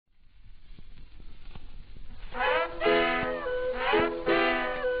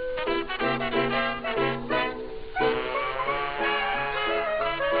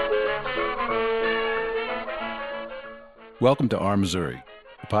Welcome to Our Missouri,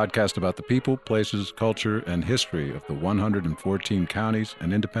 a podcast about the people, places, culture, and history of the 114 counties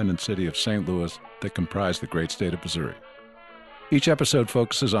and independent city of St. Louis that comprise the great state of Missouri. Each episode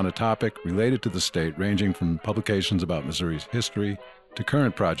focuses on a topic related to the state, ranging from publications about Missouri's history to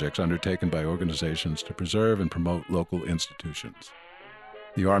current projects undertaken by organizations to preserve and promote local institutions.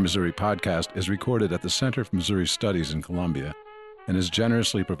 The Our Missouri podcast is recorded at the Center for Missouri Studies in Columbia and is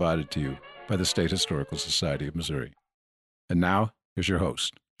generously provided to you by the State Historical Society of Missouri. And now, here's your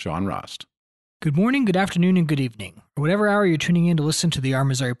host, Sean Rost. Good morning, good afternoon, and good evening, or whatever hour you're tuning in to listen to the Our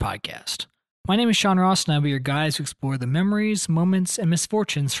Missouri podcast. My name is Sean Rost, and I'll be your guide to explore the memories, moments, and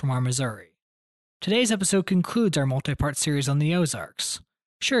misfortunes from Our Missouri. Today's episode concludes our multi-part series on the Ozarks.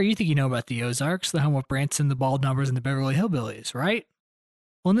 Sure, you think you know about the Ozarks, the home of Branson, the Bald Numbers, and the Beverly Hillbillies, right?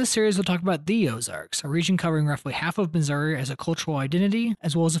 Well, in this series, we'll talk about the Ozarks, a region covering roughly half of Missouri as a cultural identity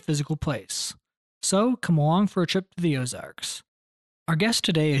as well as a physical place. So, come along for a trip to the Ozarks. Our guest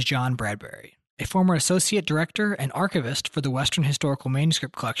today is John Bradbury, a former associate director and archivist for the Western Historical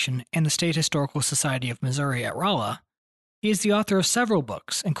Manuscript Collection and the State Historical Society of Missouri at Rolla. He is the author of several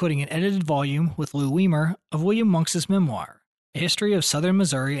books, including an edited volume with Lou Weimer of William Monks' memoir, A History of Southern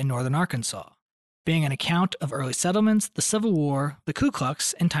Missouri and Northern Arkansas, being an account of early settlements, the Civil War, the Ku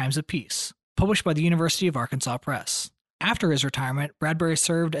Klux, and times of peace, published by the University of Arkansas Press. After his retirement, Bradbury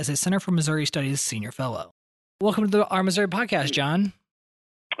served as a Center for Missouri Studies Senior Fellow. Welcome to the Our Missouri podcast, John.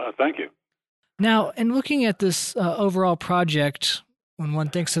 Thank you. Now, in looking at this overall project, when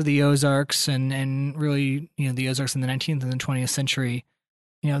one thinks of the Ozarks and really, the Ozarks in the 19th and the 20th century,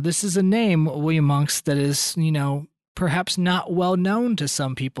 this is a name, William Monks, that is, perhaps not well known to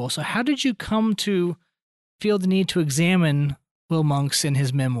some people. So how did you come to feel the need to examine Will Monks in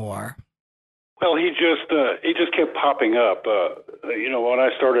his memoir? Well, he just kept popping up. When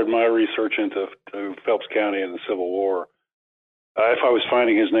I started my research into Phelps County and the Civil War, if I was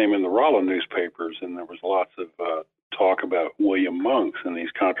finding his name in the Rolla newspapers, and there was lots of talk about William Monks and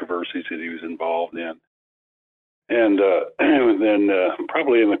these controversies that he was involved in. And then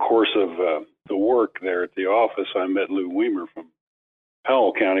probably in the course of the work there at the office, I met Lou Weimer from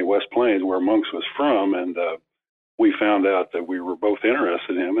Powell County, West Plains, where Monks was from, and we found out that we were both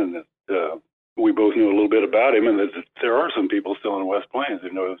interested in him and that we both knew a little bit about him, and that there are some people still in West Plains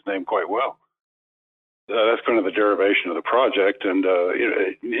who know his name quite well. That's kind of the derivation of the project, and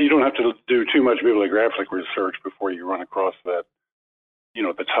you don't have to do too much bibliographic research before you run across that,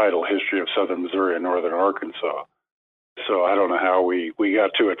 the title, History of Southern Missouri and Northern Arkansas. So I don't know how we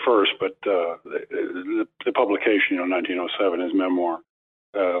got to it first, but the publication, 1907, his memoir.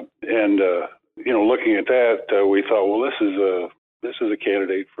 Looking at that, we thought, well, this is a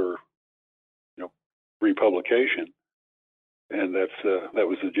candidate for republication, and that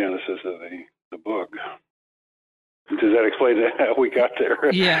was the genesis of the book. Does that explain how we got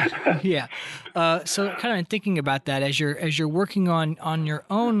there? Yeah. So, kind of thinking about that as you're working on your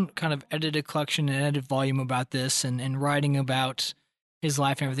own kind of edited collection and edited volume about this, and writing about his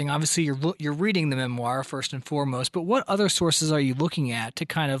life and everything. Obviously, you're reading the memoir first and foremost, but what other sources are you looking at to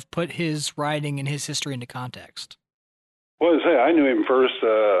kind of put his writing and his history into context? Well, I knew him first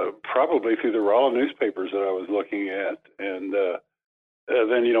probably through the Rolla newspapers that I was looking at, and then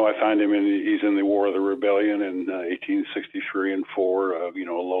I find him he's in the War of the Rebellion in 1863 and 4. A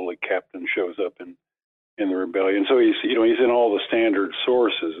lowly captain shows up in the rebellion, so he's in all the standard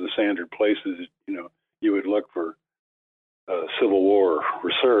sources, the standard places you would look for Civil War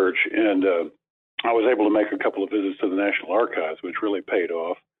research, and I was able to make a couple of visits to the National Archives, which really paid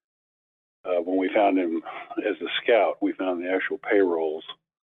off. When we found him as a scout, we found the actual payrolls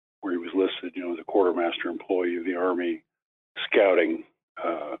where he was listed, as a quartermaster employee of the Army scouting,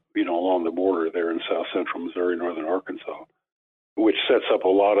 along the border there in south central Missouri, northern Arkansas, which sets up a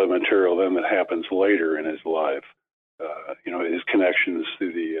lot of material then that happens later in his life. His connections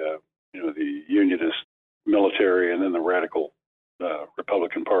to the Unionist military and then the radical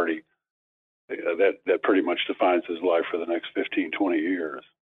Republican Party, that pretty much defines his life for the next 15, 20 years.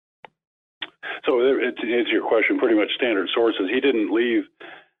 So to answer your question, pretty much standard sources. He didn't leave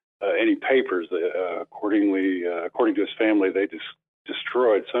any papers. According to his family, they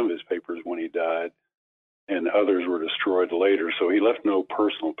destroyed some of his papers when he died, and others were destroyed later. So he left no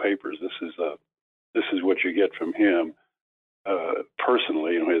personal papers. This is what you get from him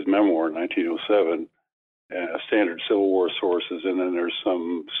personally. His memoir, 1907, standard Civil War sources, and then there's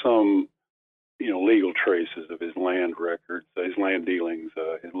some legal traces of his land records, his land dealings,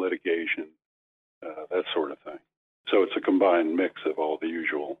 his litigation. That sort of thing. So it's a combined mix of all the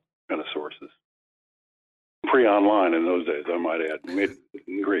usual kind of sources. Pre-online in those days, I might add. We made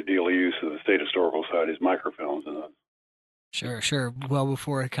a great deal of use of the State Historical Society's microfilms and those. Sure, sure. Well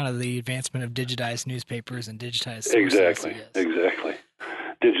before kind of the advancement of digitized newspapers and digitized sources. Exactly, Yes. exactly.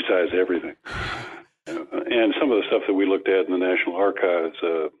 Digitize everything. And some of the stuff that we looked at in the National Archives,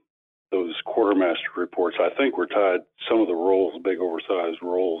 those quartermaster reports, I think were tied, some of the rolls, big oversized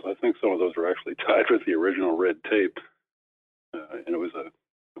rolls, I think some of those were actually tied with the original red tape. And it was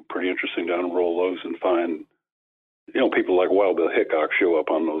pretty interesting to unroll those and find, people like Wild Bill Hickok show up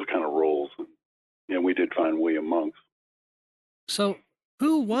on those kind of rolls. And we did find William Monks. So,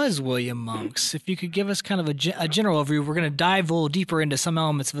 who was William Monks? If you could give us kind of a general overview, we're going to dive a little deeper into some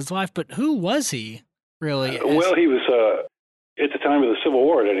elements of his life, but who was he really? Well, he was, at the time of the Civil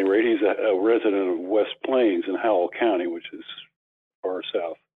War, at any rate, he's a resident of West Plains in Howell County, which is far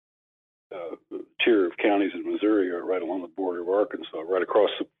south. Tier of counties in Missouri are right along the border of Arkansas. Right across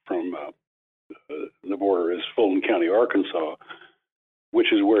from the border is Fulton County, Arkansas,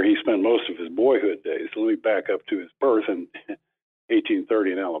 which is where he spent most of his boyhood days. So let me back up to his birth in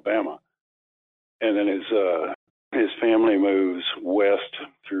 1830 in Alabama, and then his family moves west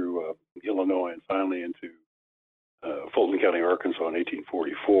through Illinois and finally into Fulton County, Arkansas in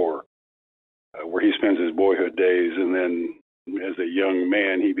 1844, where he spends his boyhood days. And then as a young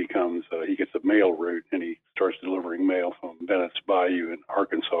man, he gets a mail route, and he starts delivering mail from Bennett's Bayou in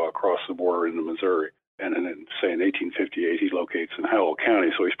Arkansas across the border into Missouri. And then, say, in 1858, he locates in Howell County.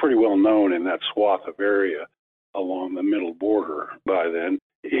 So he's pretty well known in that swath of area along the middle border by then.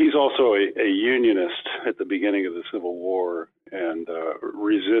 He's also a Unionist at the beginning of the Civil War and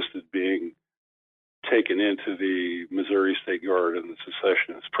resisted being taken into the Missouri State Guard and the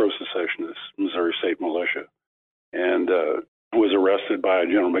pro-secessionist Missouri State Militia, and was arrested by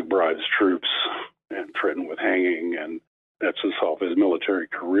General McBride's troops and threatened with hanging, and that sets off his military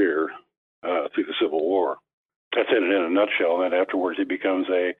career through the Civil War. That's it in a nutshell. And afterwards, he becomes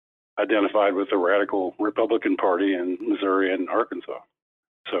identified with the radical Republican Party in Missouri and Arkansas.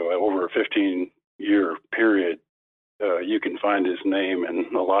 So over a 15-year period, you can find his name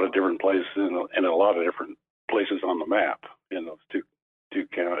in a lot of different places and a lot of different places on the map in those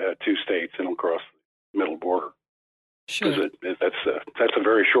two states and across the middle border. Sure. That's a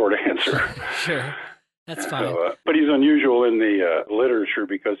very short answer. Sure, that's fine. But he's unusual in the literature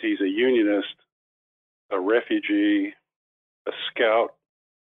because he's a Unionist, a refugee, a scout,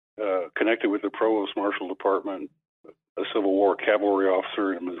 connected with the Provost Marshal Department, a Civil War cavalry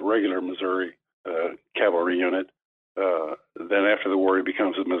officer in a regular Missouri cavalry unit. Then after the war, he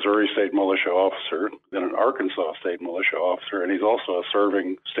becomes a Missouri State Militia officer, then an Arkansas State Militia officer, and he's also a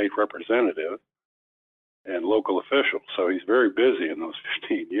serving state representative and local official. So he's very busy in those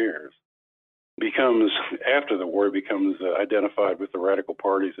 15 years. After the war, he becomes identified with the radical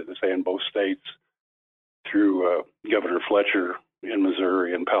parties, as I say, in both states through Governor Fletcher in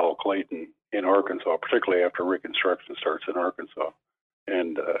Missouri and Powell Clayton in Arkansas, particularly after Reconstruction starts in Arkansas,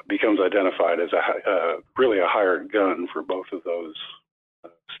 and becomes identified as really a hired gun for both of those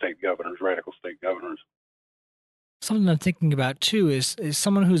state governors, radical state governors. Something I'm thinking about too is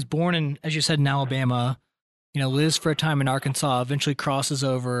someone who's born in, as you said, in Alabama, lives for a time in Arkansas, eventually crosses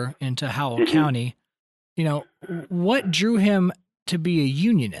over into Howell County. What drew him to be a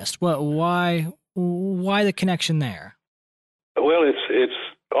Unionist? Why the connection there? Well, it's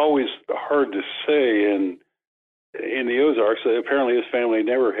always hard to say. In the Ozarks, apparently his family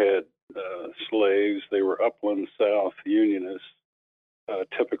never had slaves. They were Upland South Unionists,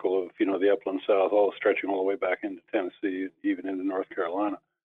 typical of the Upland South, all stretching all the way back into Tennessee, even into North Carolina.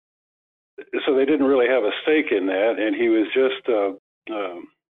 So they didn't really have a stake in that, and he was just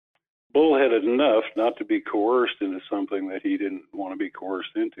bullheaded enough not to be coerced into something that he didn't want to be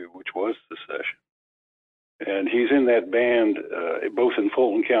coerced into, which was secession. And he's in that band, both in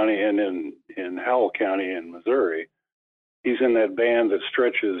Fulton County and in Howell County in Missouri. He's in that band that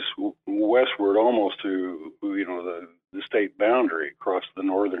stretches westward almost to the state boundary across the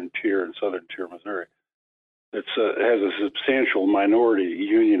northern tier and southern tier of Missouri. It has a substantial minority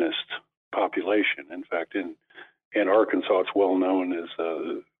Unionist population. In fact, in Arkansas, it's well known as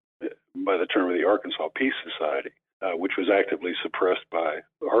by the term of the Arkansas Peace Society, which was actively suppressed by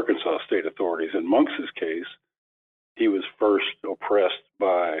Arkansas state authorities. In Monks's case, he was first oppressed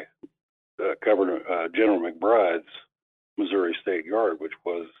by General McBride's Missouri State Guard, which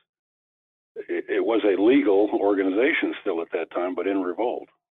was a legal organization still at that time, but in revolt.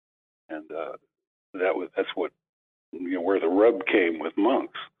 And that's what where the rub came with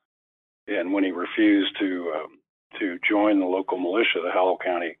Monks. And when he refused to join the local militia, the Howell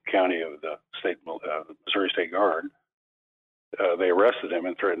County of the Missouri State Guard, they arrested him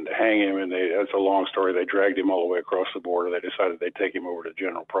and threatened to hang him. And that's a long story. They dragged him all the way across the border. They decided they'd take him over to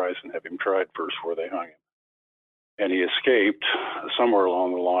General Price and have him tried first before they hung him. and he escaped somewhere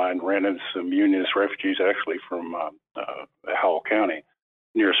along the line, ran into some Unionist refugees, actually from Howell County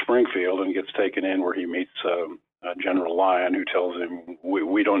near Springfield, and gets taken in where he meets General Lyon, who tells him,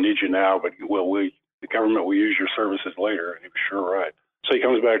 we don't need you now, but the government will use your services later. And he was sure right. So he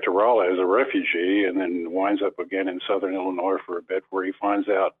comes back to Rolla as a refugee and then winds up again in southern Illinois for a bit, where he finds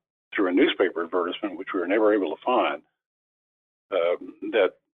out through a newspaper advertisement, which we were never able to find,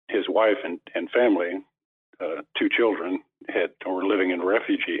 that his wife and family, 2 children, were living as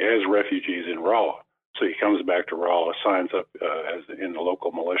refugees in Rolla. So he comes back to Rolla, signs up in the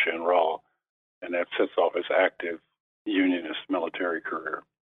local militia in Rolla, and that sets off his active Unionist military career.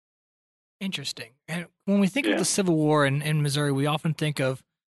 Interesting. And when we think of the Civil War in Missouri, we often think of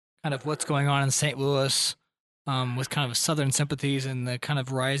kind of what's going on in St. Louis with kind of Southern sympathies and the kind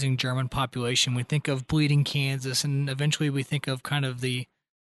of rising German population. We think of Bleeding Kansas, and eventually we think of kind of the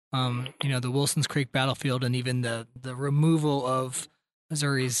Wilson's Creek battlefield, and even the removal of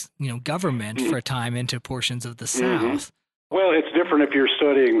Missouri's, government for a time into portions of the South. Well, it's different if you're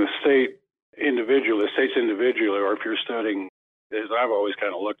studying the states individually, or if you're studying, as I've always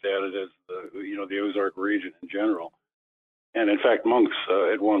kind of looked at it, as the Ozark region in general. And in fact, Monks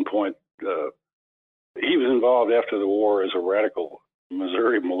at one point, he was involved after the war as a radical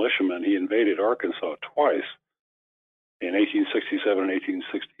Missouri militiaman. He invaded Arkansas twice, in 1867 and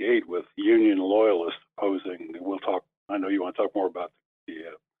 1868, with Union loyalists opposing. I know you want to talk more about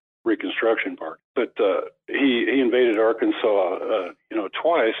the Reconstruction part, but he invaded Arkansas,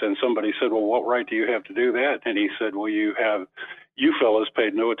 twice. And somebody said, "Well, what right do you have to do that?" And he said, "Well, you fellas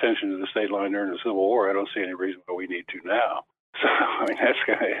paid no attention to the state line during the Civil War. I don't see any reason why we need to now." So, I mean, that's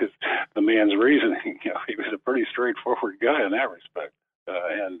the man's reasoning. He was a pretty straightforward guy in that respect,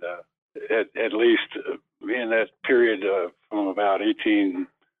 and at least in that period from about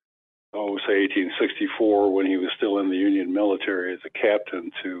 1864, when he was still in the Union military as a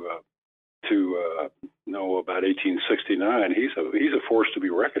captain, to about 1869, he's a force to be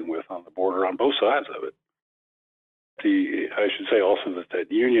reckoned with on the border on both sides of it. I should say also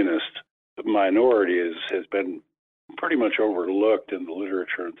that Unionist minority has been pretty much overlooked in the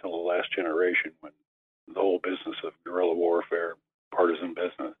literature until the last generation, when the whole business of guerrilla warfare, partisan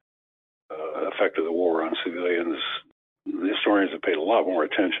business, effect of the war on civilians. The historians have paid a lot more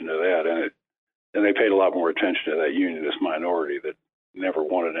attention to that, and they paid a lot more attention to that Unionist minority that never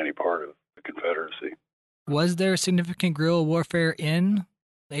wanted any part of the Confederacy. Was there significant guerrilla warfare in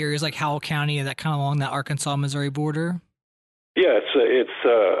areas like Howell County and that kind of along that Arkansas-Missouri border? Yeah,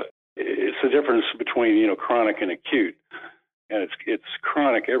 it's the difference between chronic and acute, and it's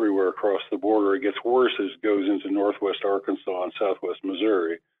chronic everywhere across the border. It gets worse as it goes into northwest Arkansas and southwest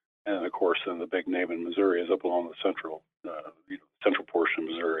Missouri, and of course, then the big name in Missouri is up along the central portion of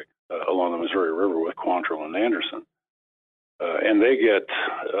Missouri, along the Missouri River with Quantrill and Anderson, and they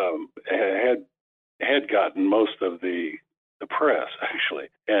had gotten most of the press, actually,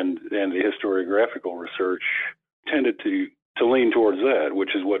 and the historiographical research tended to lean towards that,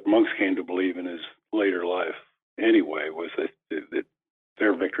 which is what Monks came to believe in his later life anyway, was that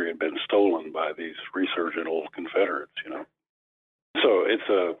their victory had been stolen by these resurgent old Confederates, So it's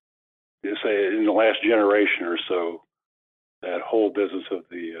in the last generation or so, that whole business of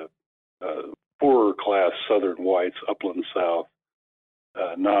the poorer class Southern whites, upland South,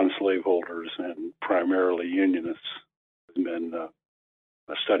 non-slaveholders, and primarily Unionists has been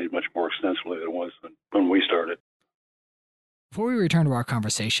studied much more extensively than it was when we started. Before we return to our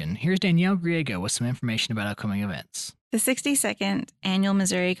conversation, here's Danielle Griego with some information about upcoming events. The 62nd Annual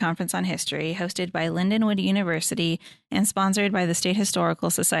Missouri Conference on History, hosted by Lindenwood University and sponsored by the State Historical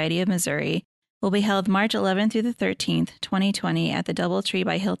Society of Missouri, will be held March 11th through the 13th, 2020 at the DoubleTree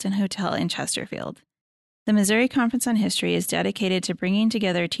by Hilton Hotel in Chesterfield. The Missouri Conference on History is dedicated to bringing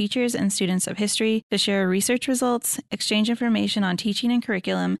together teachers and students of history to share research results, exchange information on teaching and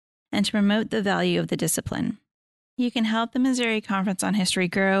curriculum, and to promote the value of the discipline. You can help the Missouri Conference on History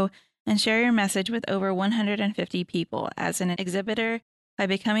grow and share your message with over 150 people as an exhibitor, by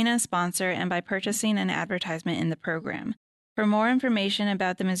becoming a sponsor, and by purchasing an advertisement in the program. For more information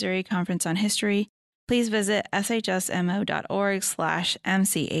about the Missouri Conference on History, please visit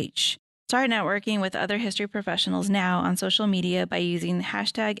shsmo.org/MCH. Start networking with other history professionals now on social media by using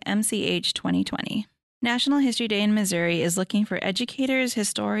hashtag MCH2020. National History Day in Missouri is looking for educators,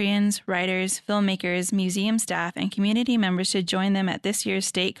 historians, writers, filmmakers, museum staff, and community members to join them at this year's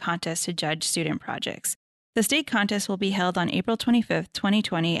state contest to judge student projects. The state contest will be held on April 25th,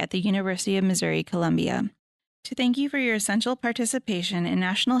 2020 at the University of Missouri-Columbia. To thank you for your essential participation in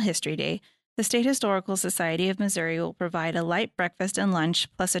National History Day, The State Historical Society of Missouri will provide a light breakfast and lunch,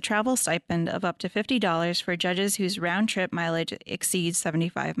 plus a travel stipend of up to $50 for judges whose round-trip mileage exceeds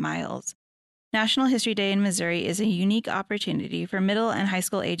 75 miles. National History Day in Missouri is a unique opportunity for middle and high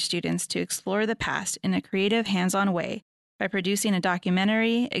school age students to explore the past in a creative, hands-on way by producing a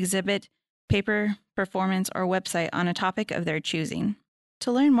documentary, exhibit, paper, performance, or website on a topic of their choosing.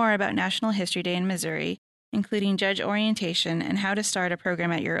 To learn more about National History Day in Missouri, including judge orientation and how to start a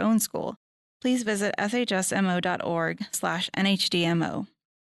program at your own school, please visit shsmo.org/NHDMO.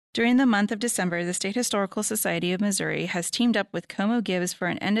 During the month of December, the State Historical Society of Missouri has teamed up with Como Gives for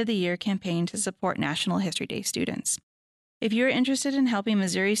an end-of-the-year campaign to support National History Day students. If you're interested in helping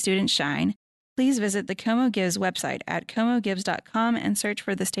Missouri students shine, please visit the Como Gives website at comogives.com and search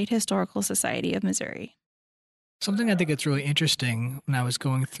for the State Historical Society of Missouri. Something I think that's really interesting when I was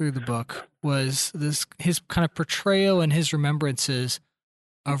going through the book was his kind of portrayal and his remembrances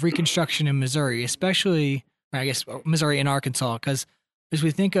of Reconstruction in Missouri, especially, I guess, Missouri and Arkansas, because as we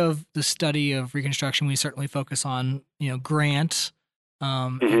think of the study of Reconstruction, we certainly focus on, Grant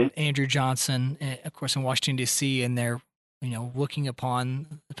and Andrew Johnson, of course, in Washington, D.C., and they're, looking upon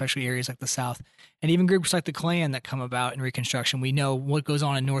especially areas like the South, and even groups like the Klan that come about in Reconstruction. We know what goes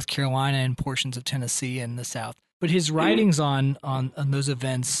on in North Carolina and portions of Tennessee and the South. But his writings on those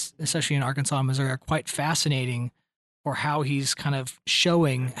events, especially in Arkansas and Missouri, are quite fascinating, or how he's kind of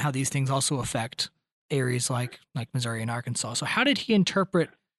showing how these things also affect areas like Missouri and Arkansas. So how did he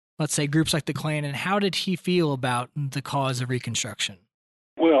interpret, let's say, groups like the Klan, and how did he feel about the cause of Reconstruction?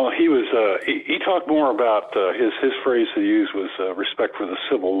 Well, he was he talked more about his phrase he used was respect for the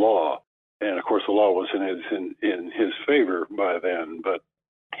civil law, and of course the law was in his favor by then. But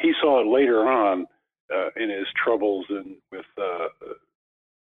he saw it later on in his troubles and with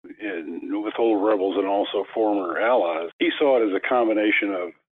old rebels and also former allies. He saw it as a combination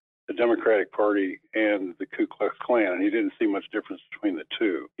of the Democratic Party and the Ku Klux Klan, and he didn't see much difference between the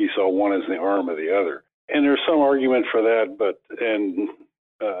two. He saw one as the arm of the other. And there's some argument for that,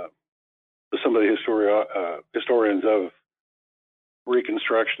 some of the historians of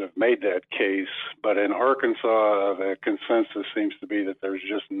Reconstruction have made that case, but in Arkansas, the consensus seems to be that there's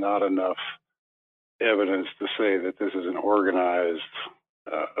just not enough evidence to say that this is an organized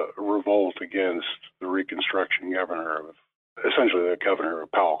revolt against the Reconstruction governor, essentially the governor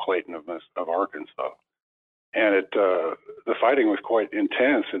of Powell Clayton of Arkansas. And the fighting was quite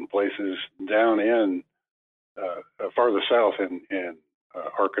intense in places down in farther south in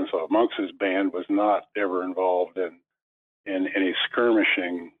Arkansas. Monks's band was not ever involved in any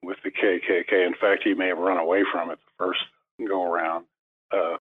skirmishing with the KKK. In fact, he may have run away from it the first go around.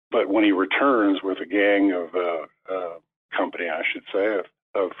 But when he returns with a gang of company, I should say,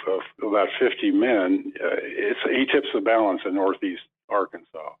 of about 50 men, he tips the balance in northeast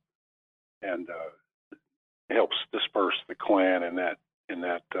Arkansas and helps disperse the Klan in that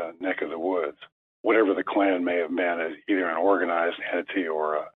neck of the woods. Whatever the Klan may have been, either an organized entity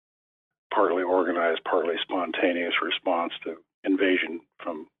or a partly organized, partly spontaneous response to invasion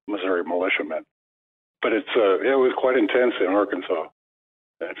from Missouri militiamen. But it was quite intense in Arkansas.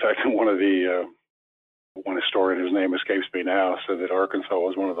 In fact, one historian, whose name escapes me now, said that Arkansas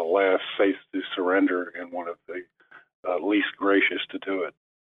was one of the last states to surrender and one of the least gracious to do it.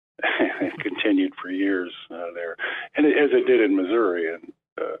 It continued for years there, and as it did in Missouri, and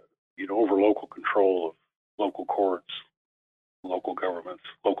over local control of local courts, local governments,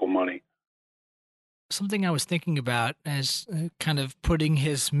 local money. Something I was thinking about as kind of putting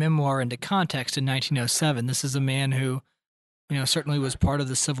his memoir into context in 1907. This is a man who, certainly was part of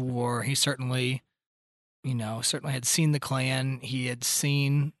the Civil War. He certainly had seen the Klan. He had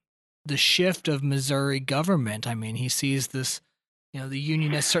seen the shift of Missouri government. I mean, he sees this, the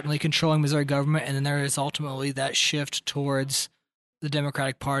Unionists certainly controlling Missouri government, and then there is ultimately that shift towards the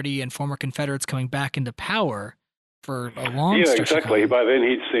Democratic Party and former Confederates coming back into power for a long stretch exactly. of time. By then,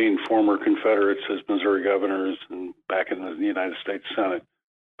 he'd seen former Confederates as Missouri governors and back in the United States Senate.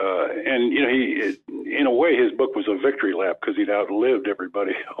 And he, in a way, his book was a victory lap because he'd outlived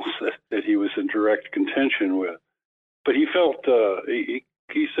everybody else that he was in direct contention with. But he felt, he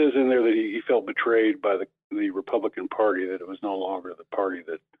says in there that he felt betrayed by the Republican Party, that it was no longer the party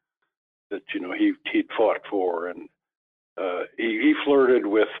that he'd fought for. And he flirted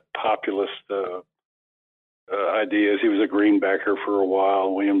with populist ideas. He was a Greenbacker for a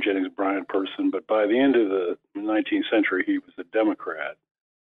while, William Jennings Bryan person, but by the end of the 19th century, he was a Democrat.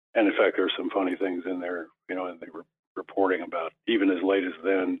 And in fact, there are some funny things in there, in the reporting about, even as late as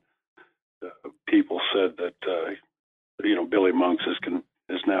then, people said that, Billy Monks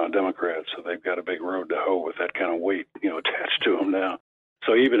is now a Democrat, so they've got a big road to hoe with that kind of weight, attached to him now.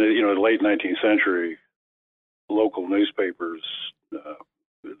 So even the late 19th century, local newspapers,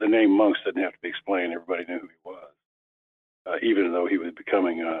 the name Monks didn't have to be explained. Everybody knew who he was, even though he was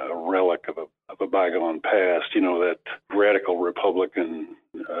becoming a relic of a bygone past. That radical Republican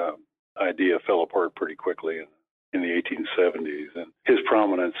idea fell apart pretty quickly in the 1870s, and his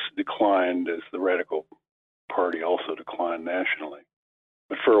prominence declined as the Radical Party also declined nationally.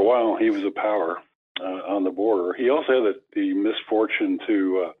 But for a while, he was a power on the border. He also had the misfortune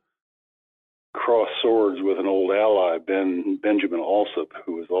to cross swords with an old ally, Benjamin Alsop,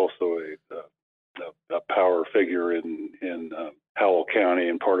 who was also a power figure in Howell County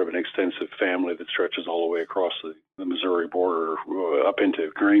and part of an extensive family that stretches all the way across the Missouri border up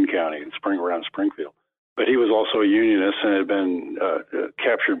into Greene County and around Springfield. But he was also a Unionist and had been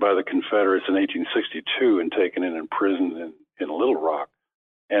captured by the Confederates in 1862 and taken in and imprisoned in Little Rock.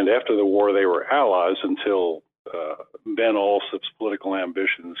 And after the war, they were allies until Ben Alsop's political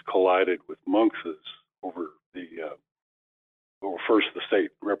ambitions collided with Monks's over first the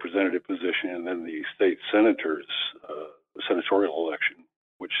state representative position and then the state senatorial election,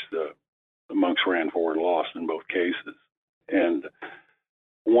 which the Monks ran for and lost in both cases. And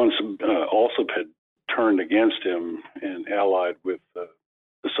once Alsop had turned against him and allied with the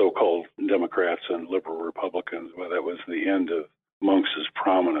so-called Democrats and liberal Republicans, well, that was the end of Monks's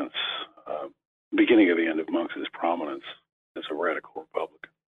prominence, beginning of the end of Monks's prominence as a radical Republican.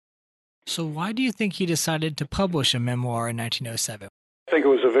 So why do you think he decided to publish a memoir in 1907? I think it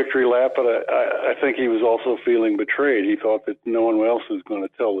was a victory lap, but I think he was also feeling betrayed. He thought that no one else was going to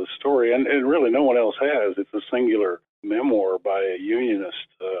tell this story, and really no one else has. It's a singular memoir by a Unionist.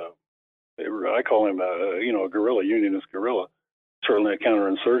 I call him a guerrilla, Unionist guerrilla, certainly a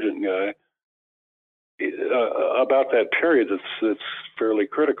counterinsurgent guy. About that period, it's fairly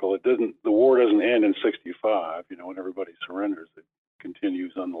critical. The war doesn't end in '65. When everybody surrenders, it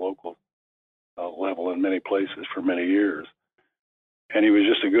continues on the local level in many places for many years. And he was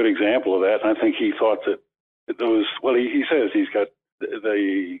just a good example of that. And I think he thought that he says he's got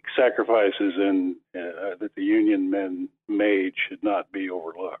the sacrifices that the Union men made should not be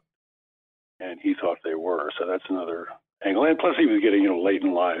overlooked. And he thought they were. So that's another angle. And plus he was getting, late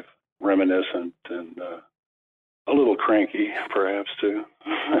in life, reminiscent and a little cranky, perhaps, too.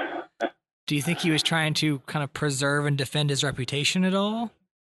 Do you think he was trying to kind of preserve and defend his reputation at all?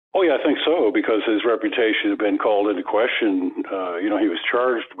 Oh, yeah, I think so, because his reputation had been called into question. He was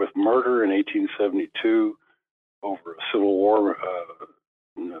charged with murder in 1872 over a Civil War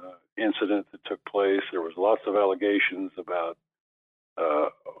incident that took place. There was lots of allegations about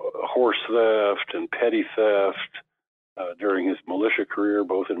horse theft and petty theft during his militia career,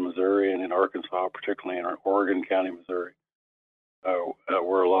 both in Missouri and in Arkansas, particularly in Oregon County, Missouri,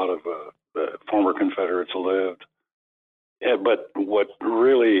 where a lot of former Confederates lived. Yeah, but what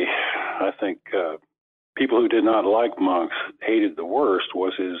really, I think, people who did not like Monks hated the worst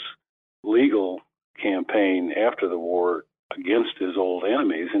was his legal campaign after the war against his old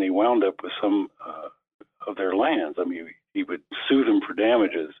enemies, and he wound up with some of their lands. I mean, he would sue them for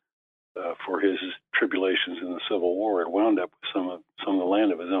damages for his tribulations in the Civil War. It wound up with some of the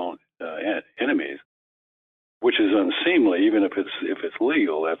land of his own enemies, which is unseemly, even if it's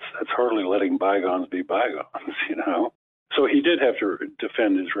legal. That's hardly letting bygones be bygones, So he did have to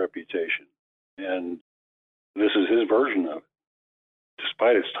defend his reputation, and this is his version of it.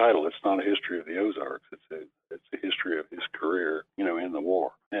 Despite its title, it's not a history of the Ozarks. It's a history of his career, in the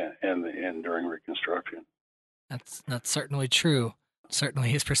war and during Reconstruction. That's certainly true. Certainly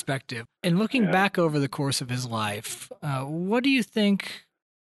his perspective. And looking back over the course of his life, what do you think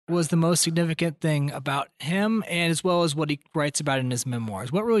was the most significant thing about him, and as well as what he writes about in his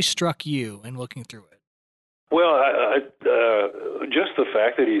memoirs? What really struck you in looking through it? Well, just the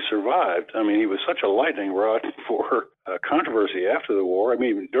fact that he survived. I mean, he was such a lightning rod for controversy after the war. I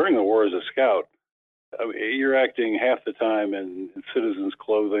mean, during the war as a scout, you're acting half the time in citizen's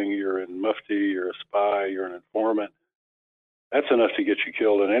clothing. You're in mufti, you're a spy, you're an informant. That's enough to get you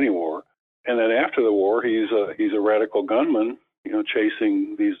killed in any war. And then after the war, he's a radical gunman,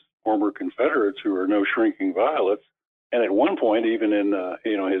 chasing these former Confederates who are no shrinking violets. And at one point, even in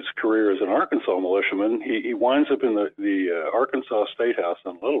his career as an Arkansas militiaman, he winds up in the Arkansas State House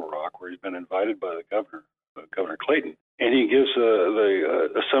in Little Rock, where he's been invited by the governor, Governor Clayton. And he gives the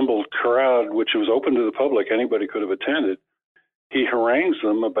assembled crowd, which was open to the public, anybody could have attended. He harangues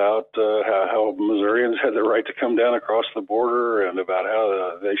them about how Missourians had the right to come down across the border and about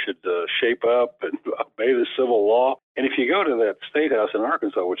how they should shape up and obey the civil law. And if you go to that State House in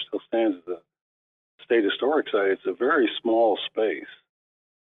Arkansas, which still stands as the State Historic Site, it's a very small space.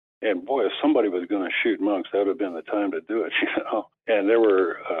 And boy, if somebody was going to shoot monks, that would have been the time to do it, And there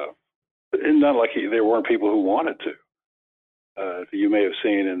were, not like there weren't people who wanted to. You may have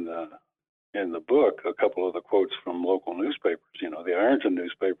seen in the book a couple of the quotes from local newspapers. The Ironton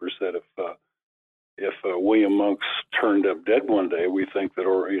newspaper said if William Monks turned up dead one day, we think that,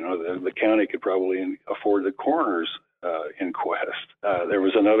 the county could probably afford the coroner's inquest. There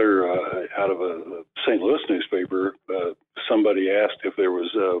was another out of a St. Louis newspaper. Somebody asked if there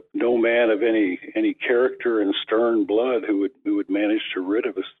was no man of any character and stern blood who would manage to rid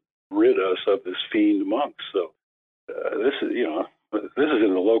us of this fiend Monk. So this is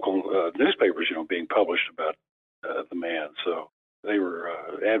in the local newspapers, being published about the man. So they were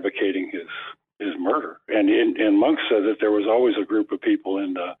advocating his murder. And Monk said that there was always a group of people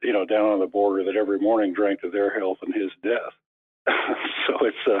down on the border that every morning drank to their health and his death. So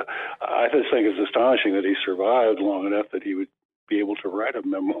I just think it's astonishing that he survived long enough that he would be able to write a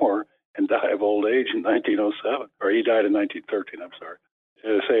memoir and die of old age in 1907, or he died in 1913. I'm sorry.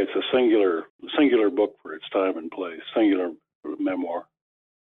 I say it's a singular book for its time and place, singular memoir.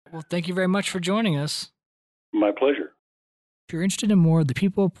 Well, thank you very much for joining us. My pleasure. If you're interested in more of the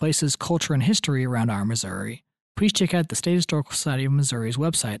people, places, culture, and history around our Missouri, please check out the State Historical Society of Missouri's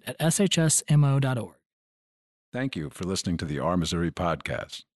website at shsmo.org. Thank you for listening to the Our Missouri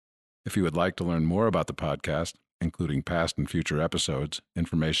podcast. If you would like to learn more about the podcast, including past and future episodes,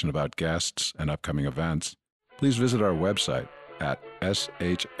 information about guests, and upcoming events, please visit our website at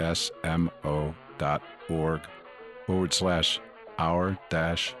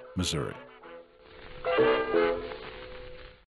shsmo.org/our-Missouri.